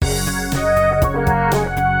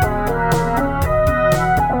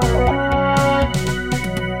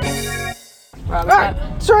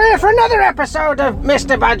another episode of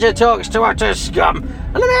Mr. Badger Talks to Utter Scum.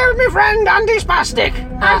 And I'm here with my friend Andy Spastic.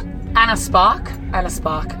 Anna Spark.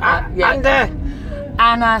 Yeah.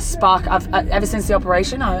 Anna Spark. I've ever since the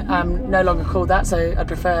operation, I'm no longer called that, so I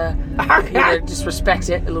prefer you know, just respect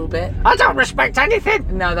it a little bit. I don't respect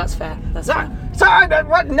anything. No, that's fair. That's fair. So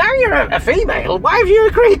now you're a female. Why have you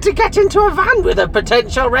agreed to get into a van with a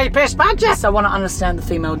potential rapist badger? Yes, I want to understand the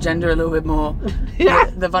female gender a little bit more. Yeah.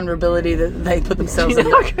 The vulnerability that they put themselves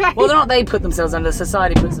under. Okay. Well, not they put themselves under,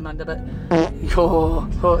 society puts them under, but...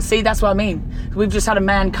 See, that's what I mean. We've just had a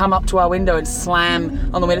man come up to our window and slam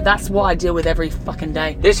on the window. That's what I deal with every fucking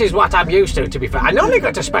day. This is what I'm used to be fair. I normally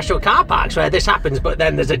go to special car parks where this happens, but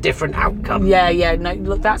then there's a different outcome. Yeah. No,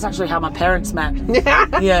 look, that's actually how my parents met.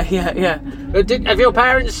 Yeah. Have your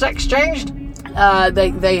parents sex changed?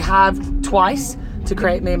 They have twice to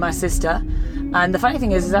create me and my sister. And the funny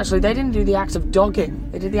thing is actually they didn't do the act of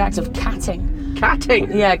dogging. They did the act of catting.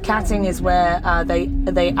 Catting? Yeah, catting is where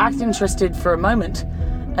they act interested for a moment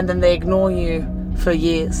and then they ignore you for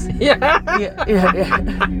years. Yeah. Yeah.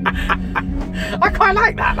 I quite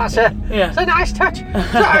like that. That's a nice touch.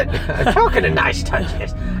 So, talking of nice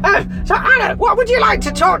touches. So Anna, what would you like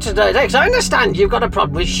to talk to today? Because I understand you've got a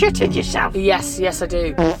problem with shitting yourself. Yes, I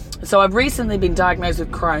do. So I've recently been diagnosed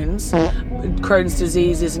with Crohn's. Crohn's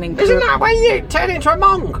disease is an Isn't that when you turn into a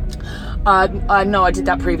monk? No, I did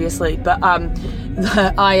that previously, but I've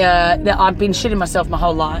been shitting myself my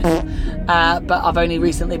whole life, but I've only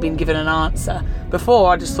recently been given an answer.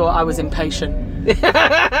 Before, I just thought I was impatient.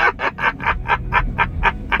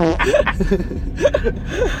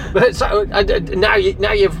 But so now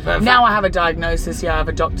you've now I have a diagnosis. Yeah, I have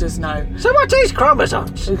a doctor's note. So what is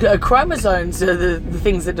chromosomes? Chromosomes are the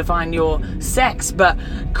things that define your sex, but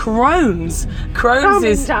Crohn's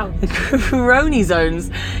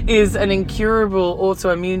is an incurable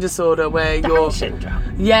autoimmune disorder where Down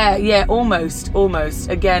syndrome. Yeah, almost.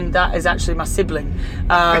 Again, that is actually my sibling.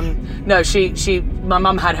 No, my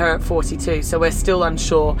mum had her at 42, so we're still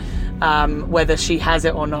unsure whether she has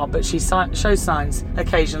it or not, but she shows signs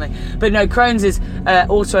occasionally. But no, Crohn's is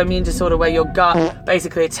autoimmune disorder where your gut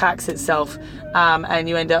basically attacks itself, and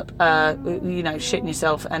you end up, shitting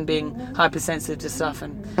yourself and being hypersensitive to stuff,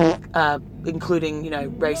 and including,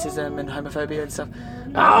 racism and homophobia and stuff.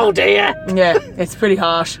 Oh dear. Yeah, it's pretty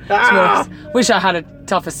harsh. To be honest. Wish I had a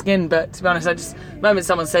tougher skin, but to be honest, the moment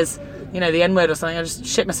someone says, the N-word or something, I just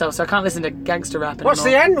shit myself, so I can't listen to gangster rap anymore. What's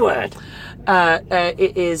the N-word?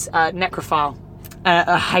 It is necrophile.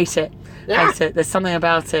 I hate it. Hate it. There's something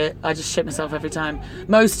about it. I just shit myself every time.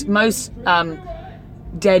 Most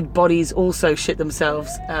dead bodies also shit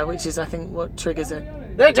themselves, which is, I think, what triggers it.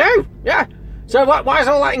 They do, yeah. So why is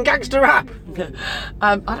all that in gangster rap?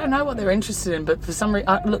 I don't know what they're interested in, but for some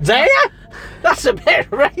reason... There? That's a bit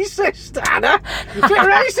racist, Anna. A bit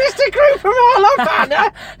racist to group from all up,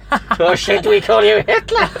 Anna. Or should we call you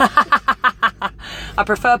Hitler? I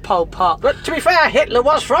prefer Pol Pot. But to be fair, Hitler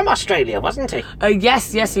was from Australia, wasn't he?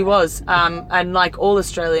 Yes, he was. And like all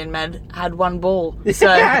Australian men, had one ball.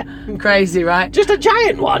 So, crazy, right? Just a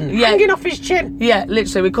giant one, hanging off his chin. Yeah,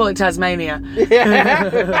 literally, we call it Tasmania.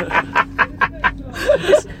 Yeah.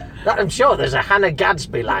 I'm sure there's a Hannah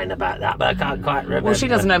Gadsby line about that, but I can't quite remember. Well, she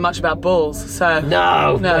doesn't know much about balls, so...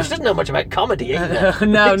 No. She doesn't know much about comedy either.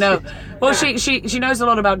 No. Well, she knows a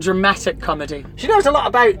lot about dramatic comedy. She knows a lot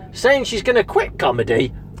about saying she's going to quit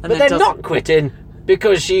comedy, but then not quitting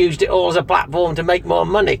because she used it all as a platform to make more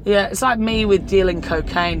money. Yeah, it's like me with dealing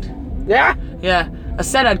cocaine. Yeah? Yeah. I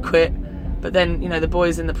said I'd quit, but then, the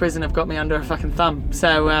boys in the prison have got me under a fucking thumb,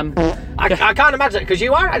 so... I can't imagine, because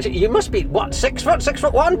you must be, what, 6 foot,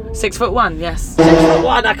 6'1"? 6'1", yes.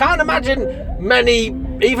 6'1". I can't imagine many,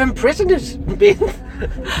 even prisoners, being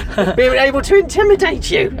able to intimidate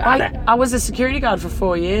you. I was a security guard for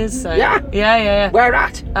 4 years, so... Yeah? Where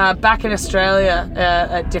at? Back in Australia,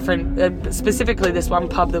 at different... specifically this one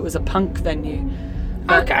pub that was a punk venue.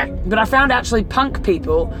 Okay. But I found actually punk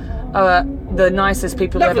people are the nicest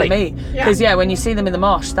people Lovely. You'll ever meet. Because, when you see them in the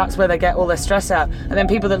mosh, that's where they get all their stress out. And then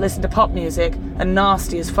people that listen to pop music are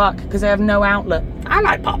nasty as fuck because they have no outlet. I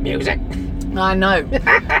like pop music. I know.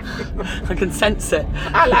 I can sense it.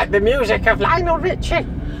 I like the music of Lionel Richie.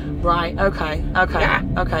 Right, okay. Yeah.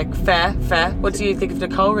 Okay, fair. What do you think of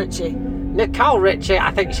Nicole Richie? Nicole Richie,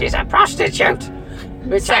 I think she's a prostitute.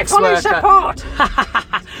 Which Sex I fully worker. support.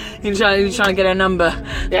 You're trying to get a number,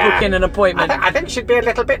 book in an appointment. I think she'd be a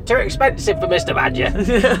little bit too expensive for Mr. Badger.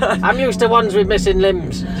 I'm used to ones with missing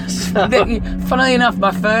limbs. So. Funnily enough,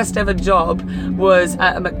 my first ever job was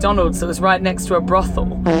at a McDonald's that was right next to a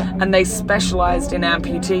brothel, and they specialised in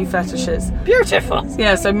amputee fetishes. Beautiful.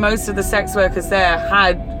 Yeah, so most of the sex workers there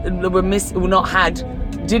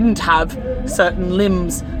didn't have certain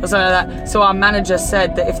limbs or something like that. So our manager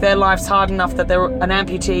said that if their life's hard enough that they're an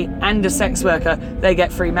amputee and a sex worker, they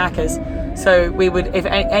get free Maccas. So we would, if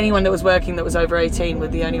anyone that was working that was over 18 were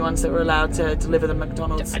the only ones that were allowed to deliver the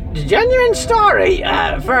McDonald's. Genuine story.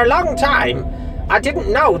 For a long time, I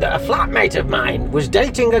didn't know that a flatmate of mine was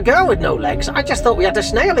dating a girl with no legs. I just thought we had a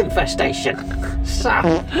snail infestation.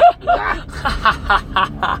 So...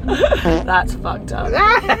 That's fucked up.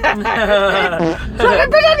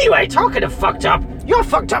 But anyway, talking of fucked up, you're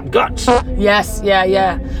fucked up guts. Yes,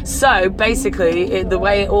 yeah. So basically, the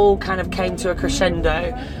way it all kind of came to a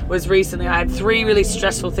crescendo was recently I had 3 really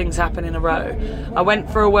stressful things happen in a row. I went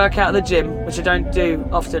for a workout at the gym, which I don't do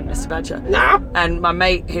often, Mr. Badger. No? And my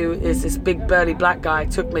mate, who is this big burly black guy,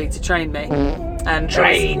 took me to train me. And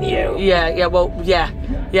train you? Yeah. Well,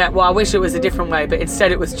 I wish it was a different way, but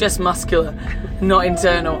instead it was just muscular, not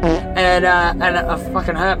internal. And I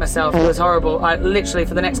fucking hurt myself. It was horrible. I literally,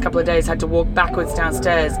 for the next couple of days, had to walk backwards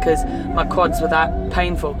downstairs because my quads were that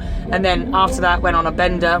painful. And then after that, went on a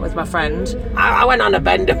bender with my friend. I went on a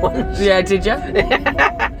bender once. Yeah, did you?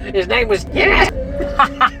 His name was... Yes!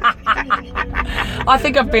 I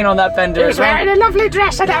think I've been on that bender. He was wearing a lovely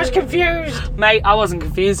dress and I was confused. Mate, I wasn't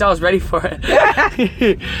confused. I was ready for it.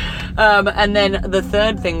 And then the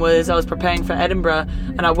third thing was I was preparing for Edinburgh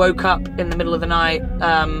and I woke up in the middle of the night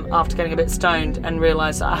after getting a bit stoned and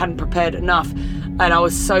realised I hadn't prepared enough. And I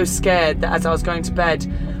was so scared that as I was going to bed,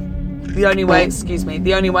 the only way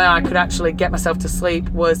I could actually get myself to sleep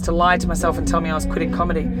was to lie to myself and tell me I was quitting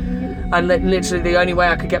comedy. And literally the only way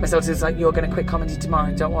I could get myself to is like, you're going to quit comedy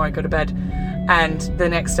tomorrow, don't worry, go to bed. And the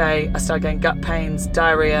next day I started getting gut pains,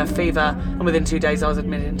 diarrhea, fever, and within 2 days I was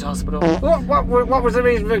admitted into hospital. What was the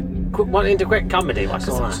reason for wanting to quit comedy? What's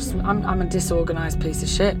all that? I'm a disorganised piece of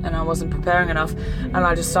shit and I wasn't preparing enough, and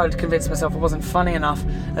I just started to convince myself I wasn't funny enough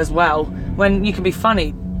as well, when you can be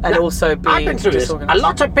funny and also be I've been through this. A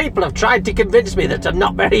lot of people have tried to convince me that I'm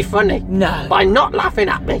not very funny. No. By not laughing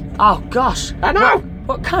at me. Oh gosh. I know.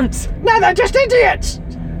 What cunts? No, they're just idiots.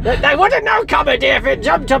 They wouldn't know comedy if it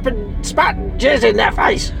jumped up and spat jizz in their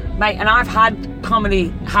face. Mate, and I've had comedy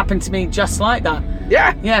happen to me just like that.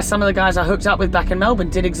 Yeah? Yeah, some of the guys I hooked up with back in Melbourne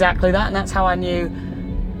did exactly that, and that's how I knew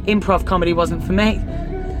improv comedy wasn't for me.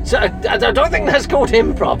 So, I don't think that's called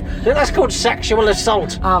improv. I think that's called sexual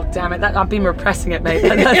assault. Oh, damn it. I've been repressing it, mate.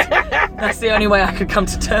 That's the only way I could come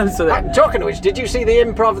to terms with it. Talking of which, did you see the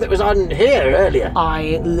improv that was on here earlier?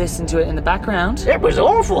 I listened to it in the background. It was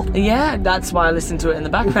awful. Yeah, that's why I listened to it in the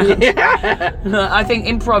background. Yeah. I think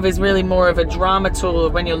improv is really more of a drama tool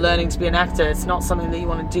when you're learning to be an actor. It's not something that you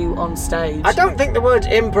want to do on stage. I don't think the words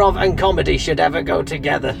improv and comedy should ever go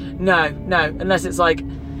together. No, unless it's like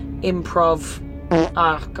improv...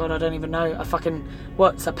 Oh, God, I don't even know.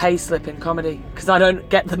 What's a pay slip in comedy? Because I don't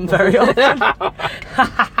get them very often.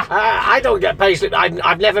 I don't get pay slip.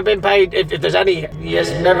 I've never been paid. If there's any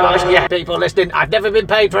people listening, I've never been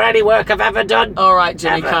paid for any work I've ever done. All right,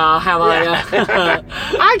 Jimmy Carr, how are you?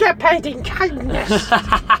 I get paid in kindness.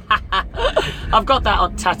 I've got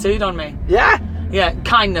that tattooed on me. Yeah? Yeah,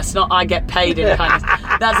 kindness, not I get paid in kindness.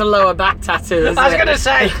 That's a lower back tattoo, isn't it? I was going to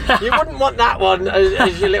say, you wouldn't want that one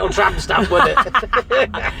as your little tramp stamp, would it?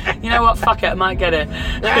 You know what? Fuck it, I might get it.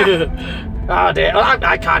 Oh dear,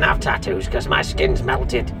 I can't have tattoos because my skin's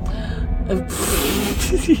melted.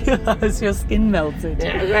 Is your skin melted?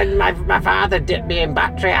 Yeah, when my father dipped me in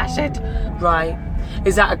battery acid. Right.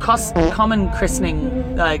 Is that a common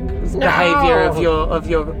christening behaviour of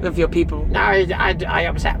your people? No, I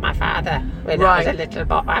upset my father when I was a little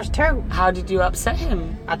boy. I was 2. How did you upset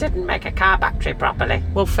him? I didn't make a car battery properly.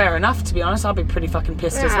 Well, fair enough. To be honest, I'll be pretty fucking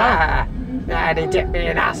pissed as well. And he dipped me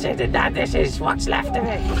in acid, and now this is what's left of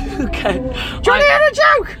it. Okay. Do you want to hear a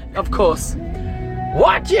joke? Of course.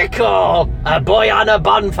 What do you call a boy on a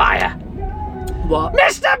bonfire? What?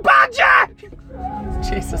 Mr. Badger!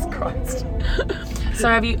 Jesus Christ. So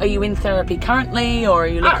are you in therapy currently, or are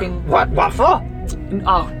you looking... What for?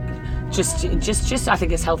 Oh, just I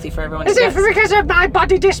think it's healthy for everyone. Is it because of my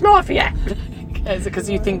body dysmorphia? Is it because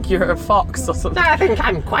you think you're a fox or something? No, I think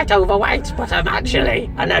I'm quite overweight, but I'm actually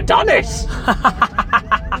an Adonis. What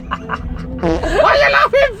are you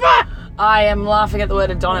laughing for? I am laughing at the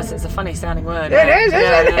word Adonis. It's a funny sounding word. It is,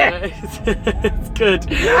 isn't it? It's good.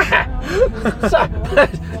 So,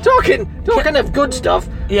 talking of good stuff.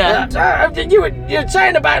 Yeah. You're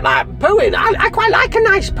saying about like pooing. I quite like a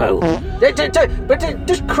nice poo. But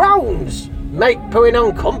does Crohn's make pooing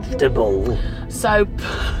uncomfortable? So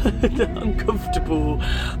uncomfortable.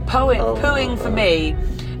 Pooing for me,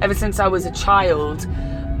 ever since I was a child,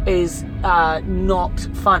 is not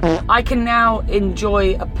fun. I can now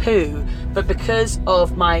enjoy a poo, but because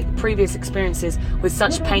of my previous experiences with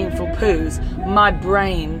such painful poos, my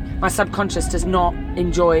brain, my subconscious, does not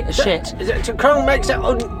enjoy a shit. So Crohn makes it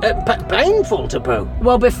painful to poo?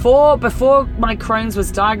 Well, before my Crohn's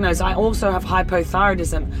was diagnosed, I also have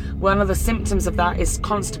hypothyroidism. One of the symptoms of that is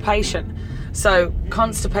constipation. So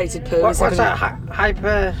constipated poo. What's that?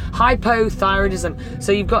 Hypothyroidism.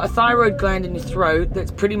 So you've got a thyroid gland in your throat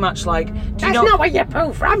that's pretty much like. That's not where you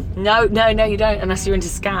poo from. No, you don't, unless you're into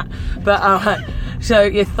scat. But so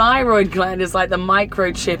your thyroid gland is like the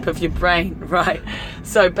microchip of your brain, right?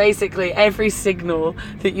 So basically, every signal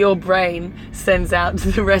that your brain sends out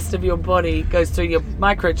to the rest of your body goes through your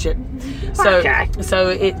microchip. So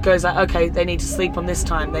it goes like, okay, they need to sleep on this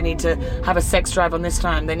time. They need to have a sex drive on this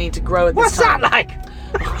time. They need to grow at this time. What's that like?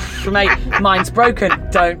 Mate, mine's broken.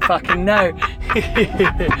 Don't fucking know.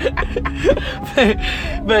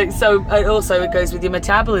 but so also it goes with your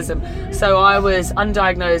metabolism. So I was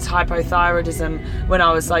undiagnosed hypothyroidism when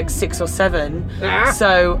I was like 6 or 7.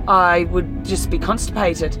 So I would just be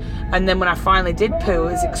constipated. And then when I finally did poo,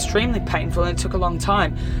 it was extremely painful and it took a long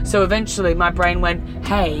time. So eventually my brain went,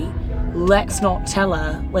 hey, let's not tell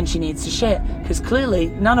her when she needs to shit, because clearly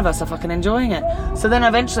none of us are fucking enjoying it. So then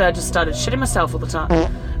eventually I just started shitting myself all the time.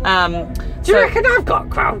 Do you reckon I've got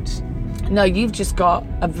Crohn's? No, you've just got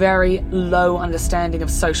a very low understanding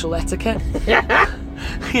of social etiquette.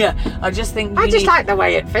 Yeah, I just think I just like the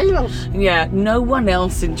way it feels. Yeah, no one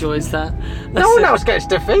else enjoys that. No one else gets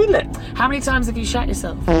to feel it. How many times have you shat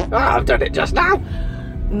yourself? Oh, I've done it just now.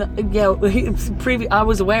 No, yeah, I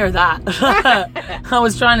was aware of that. I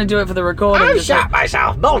was trying to do it for the recording. I've shot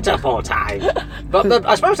myself multiple times. But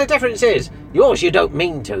I suppose the difference is, yours you don't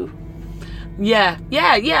mean to. Yeah,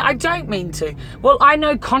 I don't mean to. Well, I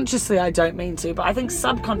know consciously I don't mean to, but I think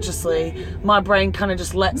subconsciously my brain kind of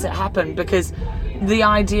just lets it happen, because the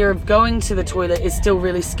idea of going to the toilet is still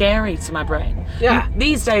really scary to my brain. Yeah.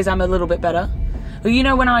 These days I'm a little bit better. You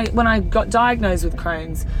know, when I got diagnosed with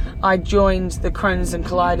Crohn's, I joined the Crohn's and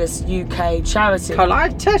Colitis UK charity.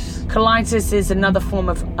 Colitis? Colitis is another form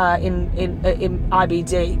of in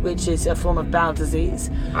IBD, which is a form of bowel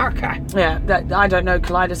disease. Okay. Yeah, I don't know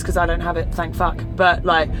colitis because I don't have it, thank fuck. But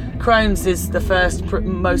like Crohn's is the first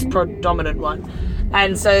most predominant one.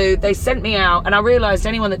 And so they sent me out, and I realised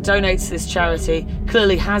anyone that donates to this charity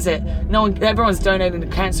clearly has it. Everyone's donating to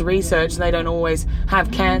cancer research, and they don't always have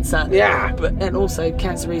cancer. Yeah. And also,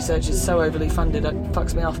 cancer research is so overly funded, it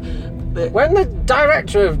fucks me off. But when the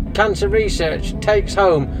director of cancer research takes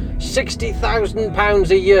home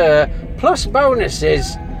 £60,000 a year plus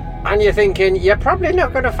bonuses, and you're thinking you're probably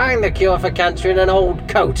not going to find the cure for cancer in an old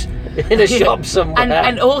coat in a shop somewhere.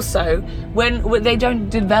 And also, when they don't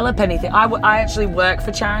develop anything, I actually work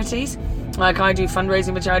for charities. Like, I do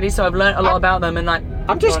fundraising for charities, so I've learnt a lot about them. And like,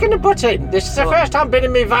 I'm just going to butt in. This is the first time I've been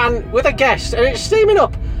in my van with a guest, and it's steaming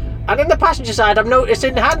up. And in the passenger side, I'm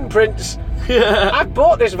noticing handprints. I've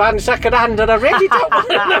bought this van second hand, and I really don't want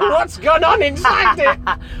to know what's gone on inside it.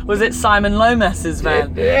 Was it Simon Lomas's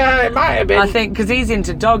van? Yeah, it might have been. I think, because he's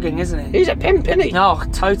into dogging, isn't he? He's a pimp, isn't he? Oh,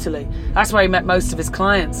 totally. That's where he met most of his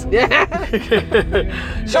clients. Yeah.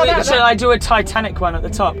 Shall I do a Titanic one at the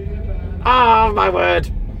top? Oh, my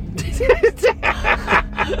word.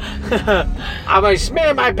 I'm going to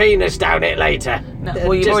smear my penis down it later. No,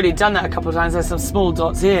 well, you've already done that a couple of times. There's some small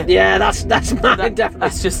dots here. Yeah, that's mine, definitely.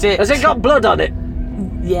 That's just it. Has it got blood on it?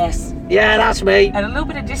 Yes. Yeah, that's me. And a little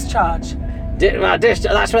bit of discharge.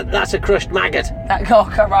 That's a crushed maggot.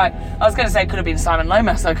 Right. I was going to say it could have been Simon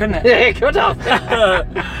Lomas, though, couldn't it? Yeah, it could have.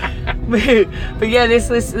 But yeah,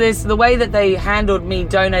 this the way that they handled me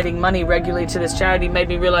donating money regularly to this charity made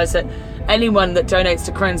me realise that anyone that donates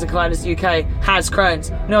to Crohn's and Colitis UK has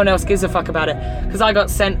Crohn's. No one else gives a fuck about it. Because I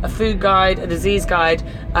got sent a food guide, a disease guide,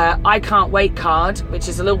 I can't wait card, which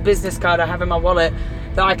is a little business card I have in my wallet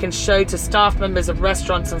that I can show to staff members of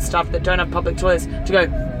restaurants and stuff that don't have public toilets to go,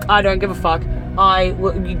 I don't give a fuck.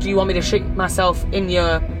 Do you want me to shit myself in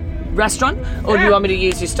your restaurant, or do you want me to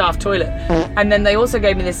use your staff toilet? And then they also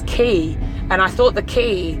gave me this key, and I thought the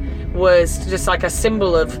key was just like a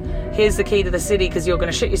symbol of here's the key to the city because you're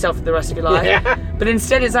going to shit yourself for the rest of your life. Yeah. But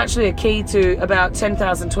instead it's actually a key to about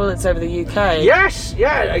 10,000 toilets over the UK. Yes,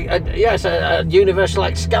 yes, a universal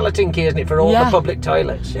like skeleton key, isn't it, for all the public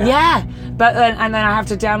toilets? Yeah, but and then I have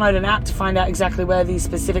to download an app to find out exactly where these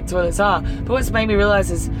specific toilets are. But what's made me realise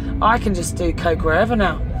is I can just do coke wherever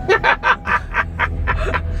now.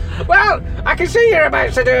 Well, I can see you're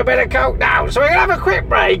about to do a bit of coke now, so we're going to have a quick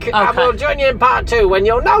break, and we'll join you in part 2 when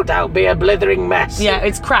you'll no doubt be a blithering mess. Yeah,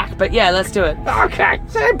 it's crack, but yeah, let's do it. Okay,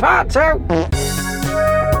 see you in part 2.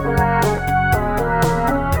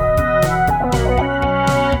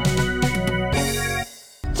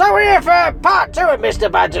 So we're here for part 2 of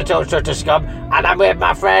Mr. Badger Toaster Scum, and I'm with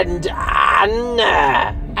my friend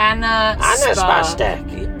Anna. Anna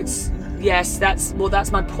Spastic. Yes, that's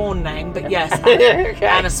my porn name, but yes, Okay.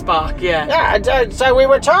 Anna Spark, yeah. Yeah, and, so we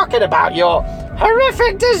were talking about your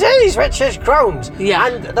horrific disease, which is Crohn's. Yeah.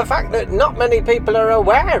 And the fact that not many people are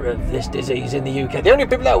aware of this disease in the UK. The only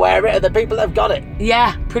people that are aware of it are the people that have got it.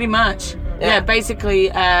 Yeah, pretty much. Yeah, basically,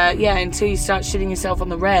 until you start shitting yourself on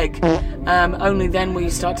the reg, only then will you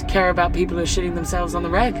start to care about people who are shitting themselves on the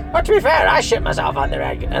reg. But to be fair, I shit myself on the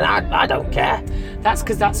reg, and I don't care. That's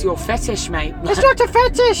because that's your fetish, mate. It's not a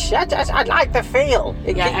fetish. I like the feel.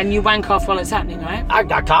 And you wank off while it's happening, right?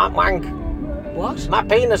 I can't wank. What? My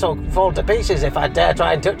penis will fall to pieces if I dare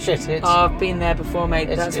try and touch it. I've been there before, mate.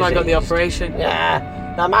 That's why I got the operation. Yeah.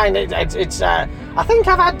 Now mine, it's. I think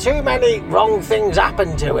I've had too many wrong things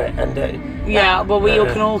happen to it, and. We all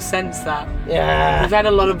can all sense that. Yeah. You've had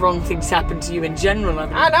a lot of wrong things happen to you in general,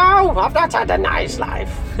 haven't you? I know. I've not had a nice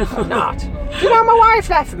life. I've not. Do you know my wife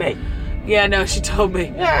left me? Yeah, no, she told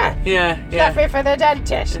me. Yeah. Yeah. Left me for the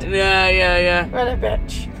dentist. Yeah. What a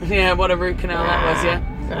bitch. Yeah, what a root canal that was,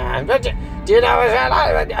 yeah. But do you know,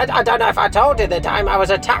 I don't know if I told you the time I was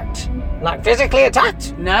attacked. Like, physically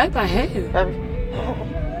attacked. No, by who?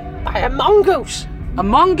 By a mongoose. A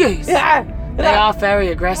mongoose? Yeah. They are very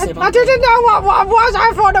aggressive. I didn't know what it was.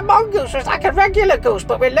 I thought a mongoose was like a regular goose,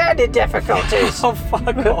 but with learning difficulties. Oh,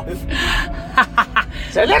 fuck off.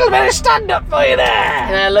 So a little bit of stand-up for you there.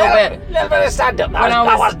 Yeah, a little bit. A little bit of stand-up.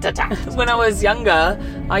 I wasn't attacked. When I was younger,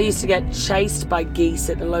 I used to get chased by geese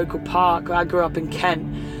at the local park. I grew up in Kent.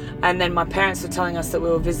 And then my parents were telling us that we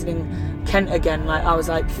were visiting Kent again. Like, I was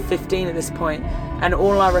like 15 at this point. And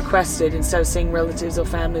all I requested, instead of seeing relatives or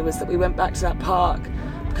family, was that we went back to that park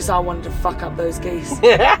because I wanted to fuck up those geese.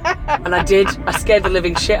 And I did. I scared the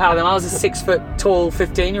living shit out of them. I was a 6 foot tall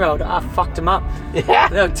 15-year-old. I fucked them up. Yeah.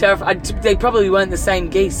 They were terrified. They probably weren't the same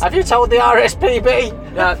geese. Have you told the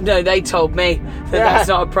RSPB? No, they told me that that's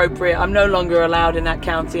not appropriate. I'm no longer allowed in that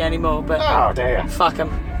county anymore. But oh dear. Fuck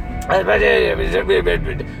them.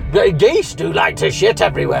 Geese do like to shit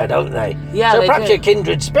everywhere, don't they? Yeah, so they perhaps do. you're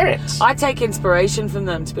kindred spirits. I take inspiration from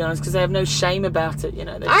them, to be honest, because they have no shame about it. You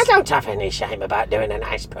know. I don't have any shame about doing a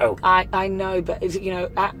nice poo. I know, but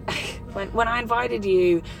when I invited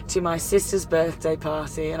you to my sister's birthday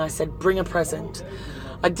party and I said bring a present,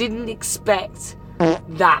 I didn't expect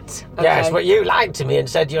that. Okay? Yes, but you lied to me and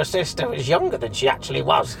said your sister was younger than she actually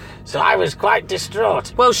was. So I was quite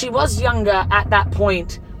distraught. Well, she was younger at that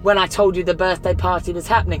point when I told you the birthday party was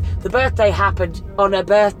happening. The birthday happened on her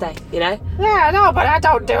birthday, you know? Yeah, I know, but I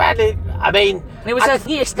don't do any... I mean... And it was her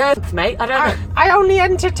 30th, mate. I don't know. I only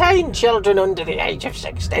entertain children under the age of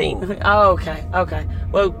 16. Oh, okay.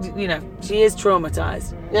 Well, you know, she is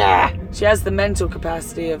traumatised. Yeah. She has the mental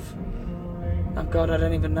capacity of... Oh, God, I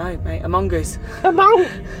don't even know, mate. A mongoose. A mongoose?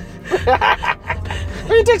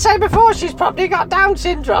 We did say before she's probably got Down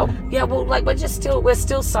syndrome. Yeah, well, like we're still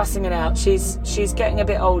sussing it out. She's getting a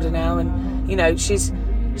bit older now, and you know she's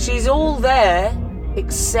all there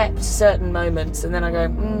except certain moments, and then I go,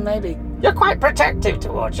 maybe. You're quite protective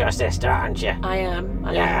towards your sister, aren't you? I am.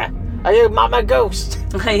 Are you Mama Goose?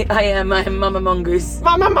 I am Mama Mongoose.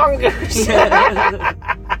 Mama Mongoose.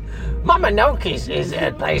 Mama Noki's is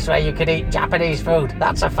a place where you can eat Japanese food.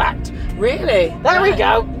 That's a fact. Really? There we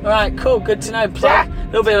go. All right, cool. Good to know. Plug. Yeah.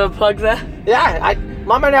 Little bit of a plug there. Yeah.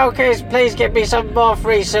 Mama Noki's, please give me some more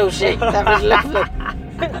free sushi. That was lovely.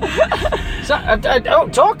 So,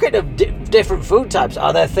 talking of different food types,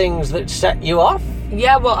 are there things that set you off?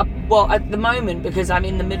 Yeah, well, at the moment, because I'm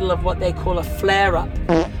in the middle of what they call a flare-up,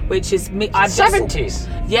 which is me. 70s.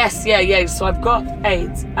 Yes, yeah. So I've got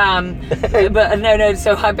AIDS. But no.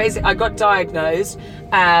 So I got diagnosed,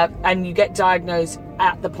 and you get diagnosed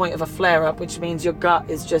at the point of a flare-up, which means your gut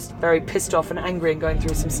is just very pissed off and angry and going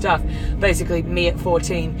through some stuff. Basically, me at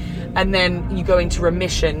 14, and then you go into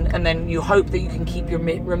remission, and then you hope that you can keep your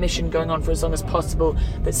remission going on for as long as possible.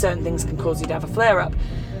 But certain things can cause you to have a flare-up.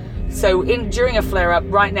 So during a flare-up,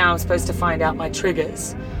 right now I'm supposed to find out my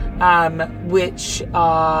triggers. which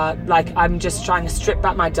are like, I'm just trying to strip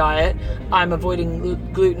back my diet. I'm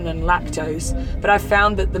avoiding gluten and lactose, but I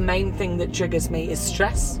found that the main thing that triggers me is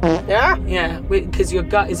stress. Yeah, because your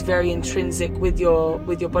gut is very intrinsic with your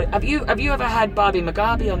body. Have you ever had Barbie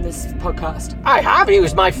Mugabe on this podcast? I have. He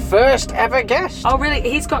was my first ever guest. Oh really?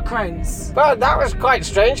 He's got Crohn's. Well, that was quite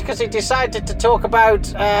strange because he decided to talk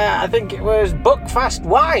about I think it was Buckfast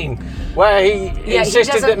wine, where he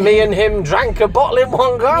insisted that me and him drank a bottle in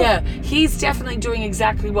one go. Yeah, he's definitely doing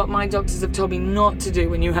exactly what my doctors have told me not to do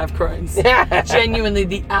when you have Crohn's. Yeah. Genuinely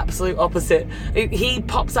the absolute opposite. He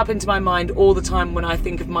pops up into my mind all the time when I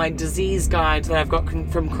think of my disease guide that I've got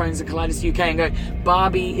from Crohn's and Colitis UK and go,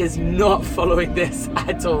 Barbie is not following this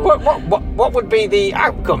at all. What would be the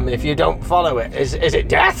outcome if you don't follow it? Is it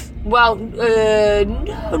death? Well,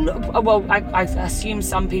 no. Well, I assume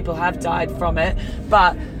some people have died from it,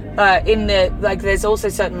 but there's also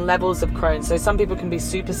certain levels of Crohn's. So some people can be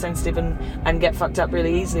super sensitive and get fucked up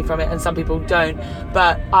really easily from it, and some people don't.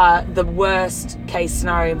 But the worst case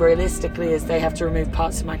scenario, realistically, is they have to remove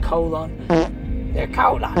parts of my colon. Your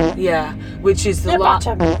colon? Yeah, which is the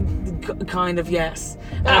kind of, yes.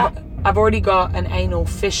 And I've already got an anal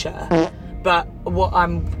fissure. But what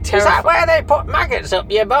I'm terrified... Is that where they put maggots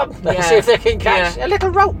up your bum? Yeah. See if they can catch a little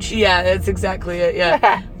roach? Yeah, that's exactly it,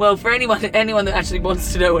 yeah. Well, for anyone that actually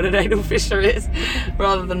wants to know what an anal fissure is,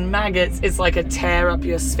 rather than maggots, it's like a tear up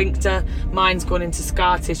your sphincter. Mine's gone into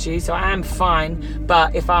scar tissue, so I am fine.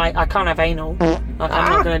 But if I can't have anal. I'm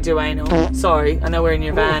not going to do anal. Sorry, I know we're in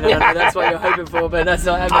your van. I know that's what you're hoping for, but that's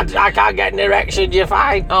not happening. I can't get an erection, you're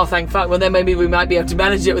fine. Oh, thank fuck. Well, then maybe we might be able to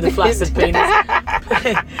manage it with a flaccid penis.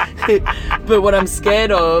 But what I'm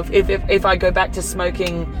scared of, if I go back to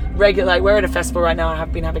smoking regular, like we're at a festival right now, I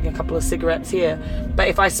have been having a couple of cigarettes here, but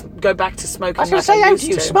if I go back to smoking, I was going to say, how do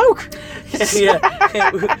you smoke?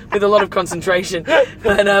 yeah, with a lot of concentration.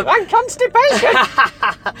 And constipation.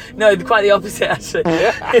 No, quite the opposite actually.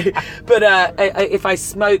 But if I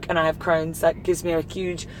smoke and I have Crohn's, that gives me a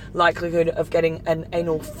huge likelihood of getting an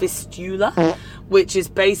anal fistula, which is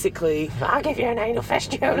basically... I'll give you an anal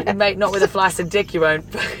fistula. Mate, not with a flaccid dick, you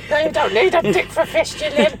won't. No, you don't need a dick for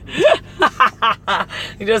fistulating.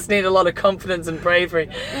 You just need a lot of confidence and bravery.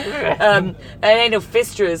 An anal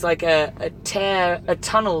fistula is like a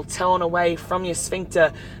tunnel torn away from your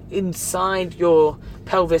sphincter inside your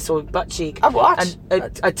pelvis or butt cheek. A what? A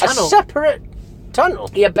tunnel. A separate tunnel?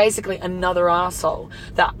 Yeah, basically another arsehole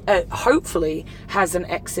that hopefully has an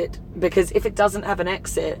exit, because if it doesn't have an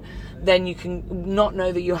exit, then you can not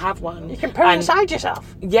know that you have one. You can put it inside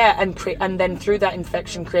yourself. Yeah, and then through that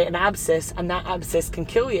infection create an abscess, and that abscess can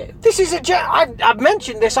kill you. This is I've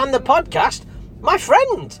mentioned this on the podcast. My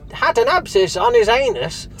friend had an abscess on his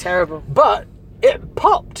anus. Terrible. But it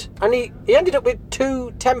popped, and he ended up with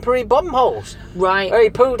 2 temporary bum holes. Right. Where he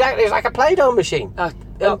pulled out, it was like a Play-Doh machine.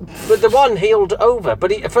 But the one healed over,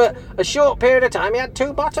 but for a short period of time he had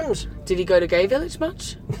 2 bottoms. Did he go to Gay Village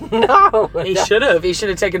much? No. He should have. He should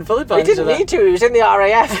have taken full advantage of that. He didn't need to. He was in the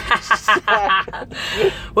RAF.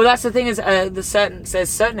 Well, that's the thing is, there's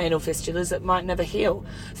certain anal fistulas that might never heal.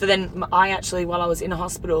 So then I actually, while I was in a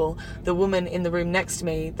hospital, the woman in the room next to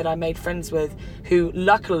me that I made friends with, who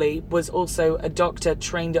luckily was also a doctor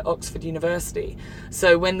trained at Oxford University.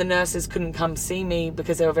 So when the nurses couldn't come see me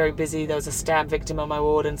because they were very busy, there was a stab victim on my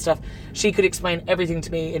ward and stuff, she could explain everything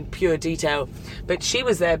to me in pure detail. But she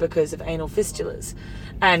was there because of anal fistulas.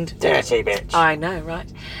 And dirty bitch. I know,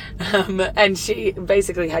 right? And she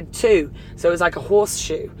basically had 2, so it was like a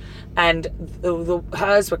horseshoe, and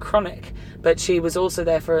hers were chronic, but she was also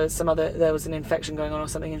there for there was an infection going on or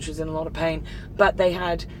something, and she was in a lot of pain. But they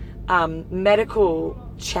had medical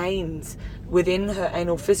chains within her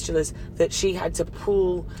anal fistulas that she had to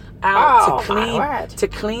pull out to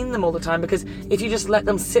clean them all the time, because if you just let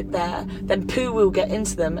them sit there, then poo will get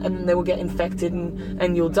into them and they will get infected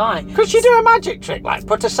and you'll die. Could she do a magic trick, like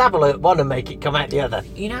put a saddle at one and make it come out the other?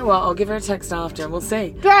 You know what, I'll give her a text after and we'll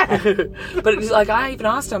see. Yeah. But it's like, I even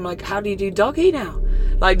asked her, I'm like, how do you do doggy now?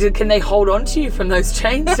 Like, can they hold on to you from those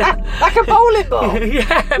chains? Like a bowling ball.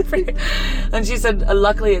 Yeah. And she said,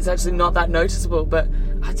 luckily it's actually not that noticeable, but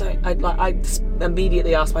I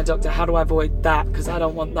immediately asked my doctor, how do I avoid that? Because I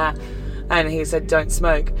don't want that. And he said, don't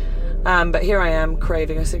smoke. But here I am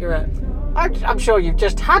craving a cigarette. I'm sure you've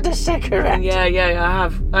just had a cigarette. Yeah, I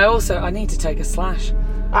have. I need to take a slash.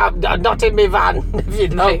 Not in my van, if you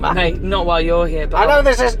don't mind. Mate, not while you're here. But I know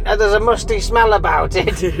there's a musty smell about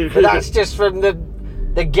it, but that's just from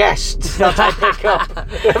the guests that I pick up.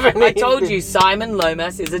 I told you, Simon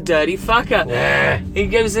Lomas is a dirty fucker. Yeah. He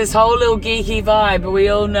gives this whole little geeky vibe, but we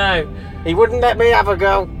all know. He wouldn't let me have a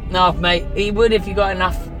go. No, mate, he would if you got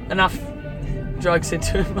enough drugs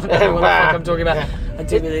into him. I don't know what the fuck I'm talking about. Yeah. I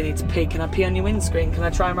do really need to pee. Can I pee on your windscreen? Can I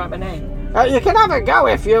try and write my name? You can have a go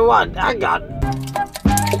if you want. Hang on.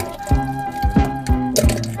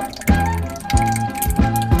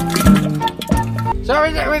 So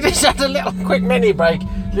we just had a little quick mini break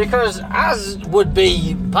because, as would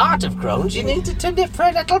be part of Crohn's, you needed to nip for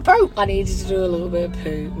a little poo. I needed to do a little bit of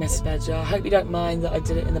poo, Miss Badger. I hope you don't mind that I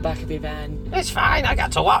did it in the back of your van. It's fine. I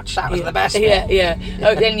got to watch. That was the best bit. Yeah.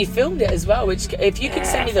 Oh, then you filmed it as well. Which, if you could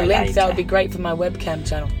send me the link, that would be great for my webcam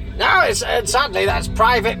channel. No, it's sadly that's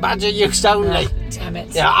private Badger use only. Oh, damn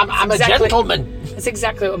it. Yeah, I'm a gentleman. That's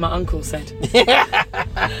exactly what my uncle said.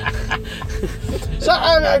 So,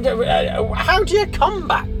 how do you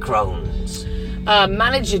combat Crohn's?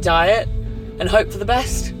 Manage your diet and hope for the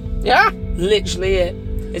best. Yeah? Literally it.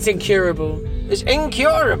 It's incurable. It's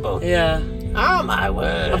incurable. Yeah. Oh my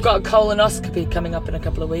word. I've got a colonoscopy coming up in a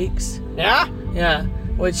couple of weeks. Yeah? Yeah.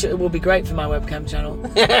 Which will be great for my webcam channel.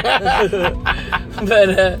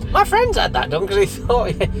 But my friend's had that done because he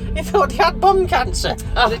thought he had bum cancer.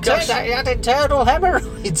 Oh, it gosh. turned out he had internal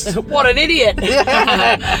hemorrhoids. what an idiot! No,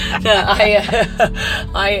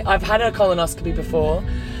 I've had a colonoscopy before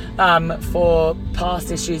for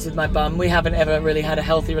past issues with my bum. We haven't ever really had a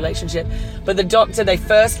healthy relationship. But the doctor they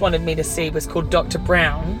first wanted me to see was called Dr.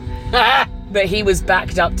 Brown. But he was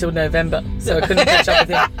backed up till November, so I couldn't catch up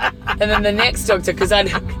with him. And then the next doctor, because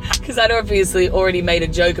I'd obviously already made a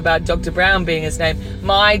joke about Dr. Brown being his name,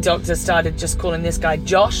 my doctor started just calling this guy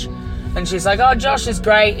Josh. And she's like, oh, Josh is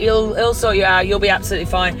great, he'll sort you out, you'll be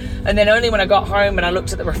absolutely fine. And then only when I got home and I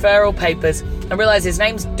looked at the referral papers, I realised his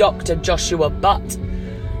name's Dr. Joshua Butt.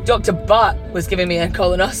 Dr. Butt was giving me a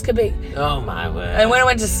colonoscopy. Oh my word. And when I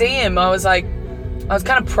went to see him, I was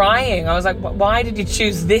kind of prying. I was like, why did you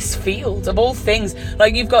choose this field of all things?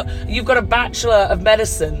 Like you've got a Bachelor of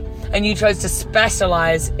Medicine and you chose to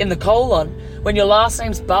specialise in the colon when your last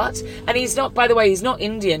name's Butt. And he's not, by the way, he's not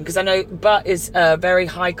Indian, because I know Butt is a very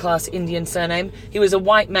high-class Indian surname. He was a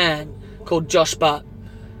white man called Josh Butt.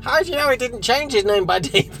 How do you know he didn't change his name by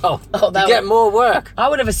default? Oh, to get more work. I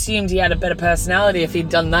would have assumed he had a better personality if he'd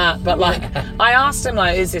done that. But I asked him,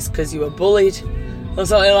 is this because you were bullied? Or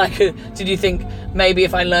something like, did you think maybe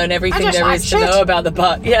if I learn everything there is to know about the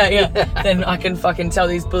butt, then I can fucking tell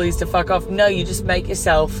these bullies to fuck off? No, you just make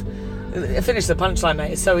yourself, finish the punchline,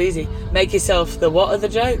 mate, it's so easy. Make yourself the what of the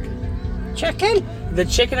joke? Chicken? The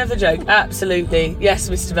chicken of the joke, absolutely. Yes,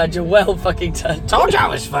 Mr. Badger, well fucking done. Told you I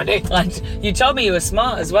was funny. And you told me you were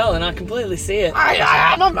smart as well, and I completely see it. I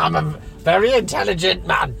am. I'm a very intelligent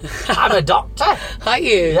man. I'm a doctor. Are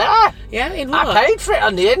you? Yeah. Yeah, in what? I paid for it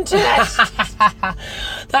on the internet.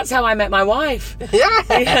 That's how I met my wife.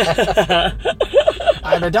 Yeah.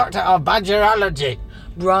 I'm a doctor of badgerology.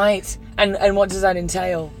 Right. And what does that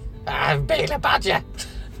entail? Being a badger.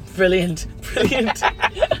 Brilliant. Have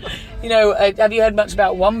you heard much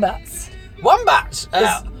about wombats? Wombats?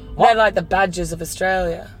 They're like the badgers of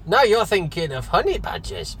Australia. No, you're thinking of honey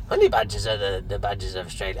badgers. Honey badgers are the badgers of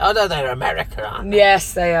Australia. Oh, no, they're America, aren't they?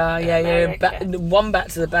 Yes, they are.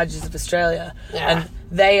 Wombats are the badgers of Australia. Yeah. And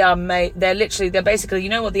they're basically, you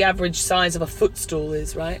know what the average size of a footstool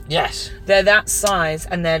is, right? Yes. They're that size,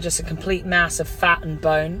 and they're just a complete mass of fat and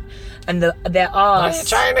bone. And their arse... What are you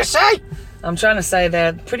trying to say? I'm trying to say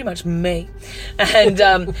they're pretty much me. And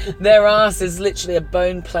their arse is literally a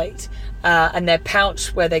bone plate. And their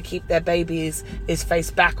pouch where they keep their babies is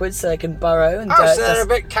faced backwards so they can burrow. And so they're a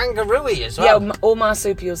bit kangaroo-y as well. Yeah, all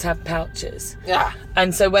marsupials have pouches. Yeah.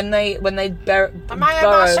 And so when they burrow... Am I a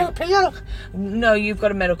marsupial? No, you've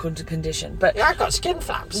got a medical condition. But yeah, I've got skin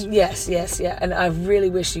flaps. Yes. And I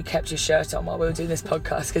really wish you kept your shirt on while we were doing this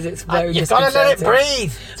podcast, because it's very You've got to let it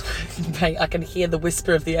breathe. Mate, I can hear the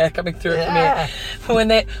whisper of the air coming through it from here.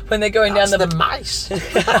 When they're going down the mice.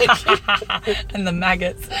 And the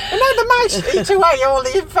maggots. No, the mice eat away all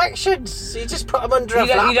the infections. You just put them under a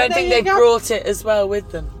flap. You don't think they brought it as well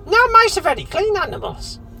with them? No, mice are very clean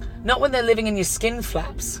animals. Not when they're living in your skin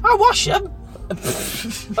flaps. I wash them. I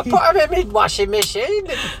put them in my washing machine.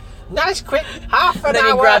 Nice quick half an hour. Then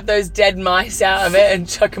you grab those dead mice out of it and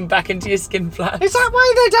chuck them back into your skin flaps. Is that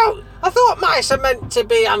why they don't? I thought mice are meant to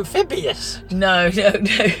be amphibious. No.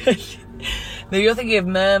 No, you're thinking of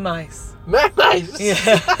mermice. Mermaids?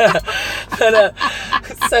 Yeah. But,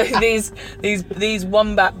 so these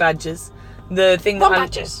wombat badgers, The thing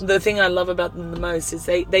Wombats. the thing I love about them the most is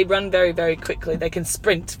they run very, very quickly. They can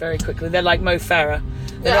sprint very quickly. They're like Mo Farah.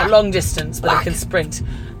 They're not long distance, but Black. they can sprint.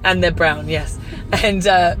 And they're brown, yes. And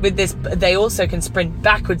with this, they also can sprint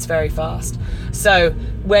backwards very fast. So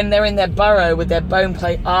when they're in their burrow with their bone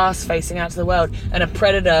plate arse facing out to the world, and a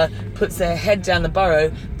predator puts their head down the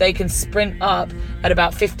burrow, they can sprint up at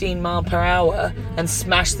about 15 mile per hour and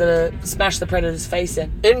smash the predator's face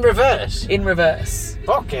in. In reverse? In reverse.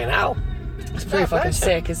 Fucking hell. It's pretty fucking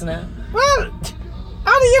sick, isn't it? Well,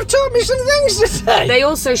 Anna, you've taught me some things today. They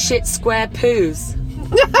also shit square poos.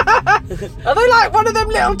 Are they like one of them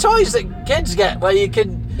little toys that kids get where you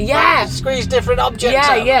can squeeze different objects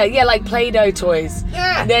out? Yeah, like Play-Doh toys.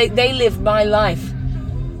 Yeah. They live my life.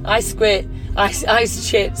 I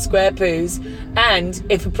shit square poos, and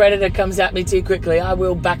if a predator comes at me too quickly, I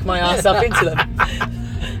will back my ass up into them.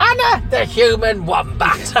 Anna, the human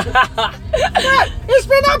wombat. It's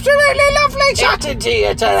been absolutely lovely chatting to you today,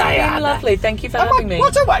 It's Anna. been lovely. Thank you for having me.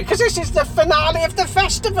 What a way, because this is the finale of the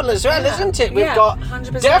festival as well, isn't it? We've got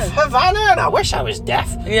 100%. Deaf Havana, and I wish I was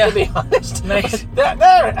deaf, to be honest. Mate.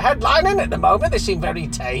 They're headlining at the moment. They seem very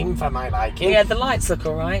tame for my liking. Yeah, the lights look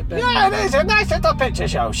alright, but Yeah, it is a nice little picture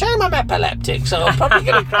show. Shame I'm epileptic, so I'm probably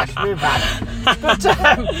going to crash me back. But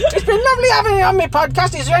it's been lovely having you on my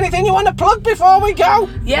podcast. Is there anything you want to plug before we go?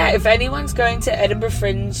 yeah, if anyone's going to Edinburgh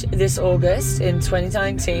Fringe this August in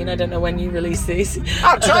 2019, I don't know when you release these.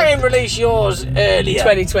 I'll try and release yours earlier.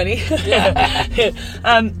 2020.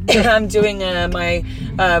 I'm doing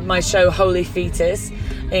my show Holy Fetus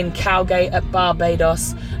in Cowgate at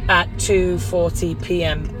Barbados at 2:40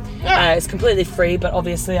 p.m. It's completely free, but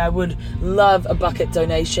obviously I would love a bucket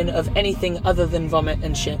donation of anything other than vomit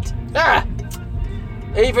and shit. Yeah.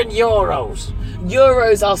 Even euros.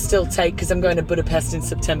 Euros I'll still take because I'm going to Budapest in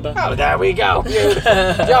September. Oh, there we go. Beautiful.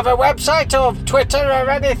 Do you have a website or Twitter or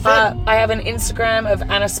anything? I have an Instagram of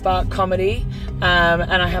Anna Spark Comedy,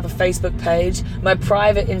 and I have a Facebook page. My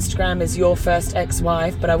private Instagram is Your First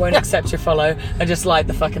Ex-Wife, but I won't accept your follow. I just like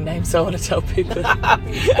the fucking name, so I want to tell people. Well,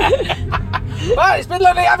 it's been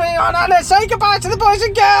lovely having you on. Let's say goodbye to the boys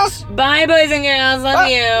and girls. Bye, boys and girls. Love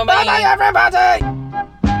you. Bye, everybody.